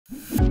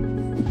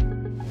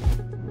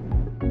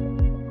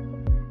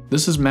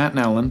This is Matt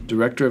Nowlin,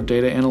 Director of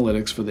Data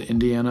Analytics for the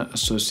Indiana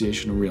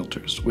Association of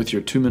Realtors, with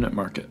your 2-minute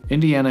market.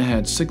 Indiana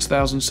had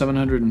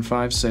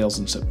 6,705 sales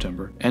in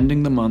September,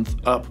 ending the month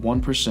up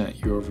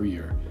 1% year over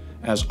year,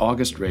 as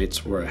August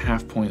rates were a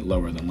half point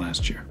lower than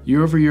last year.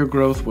 Year-over-year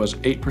growth was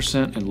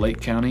 8% in Lake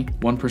County,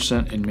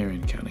 1% in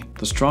Marion County.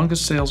 The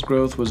strongest sales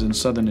growth was in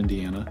southern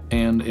Indiana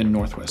and in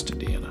northwest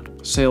Indiana.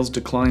 Sales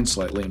declined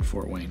slightly in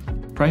Fort Wayne.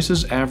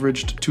 Prices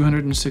averaged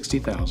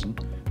 $260,000,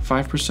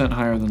 5%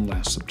 higher than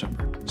last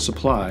September.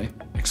 Supply,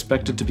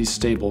 expected to be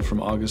stable from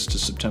August to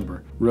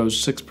September,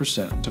 rose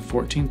 6% to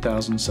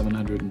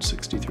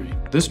 14,763.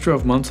 This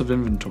drove months of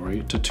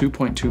inventory to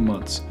 2.2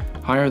 months,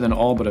 higher than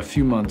all but a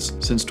few months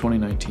since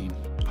 2019.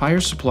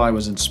 Higher supply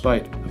was in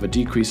spite of a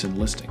decrease in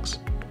listings.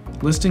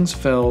 Listings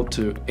fell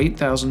to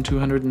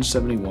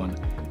 8,271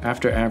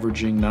 after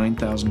averaging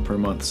 9,000 per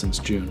month since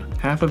June.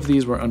 Half of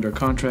these were under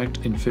contract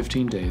in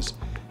 15 days,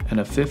 and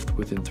a fifth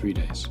within 3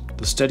 days.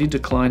 The steady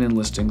decline in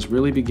listings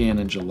really began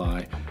in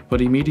July, but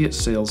immediate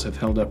sales have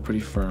held up pretty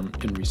firm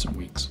in recent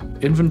weeks.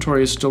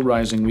 Inventory is still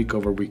rising week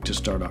over week to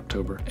start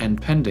October, and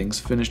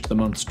pendings finished the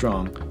month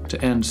strong to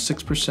end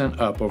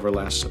 6% up over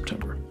last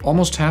September.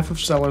 Almost half of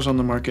sellers on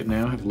the market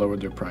now have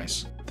lowered their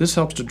price. This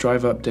helps to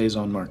drive up days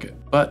on market,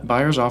 but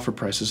buyers' offer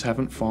prices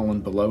haven't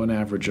fallen below an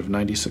average of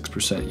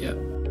 96% yet.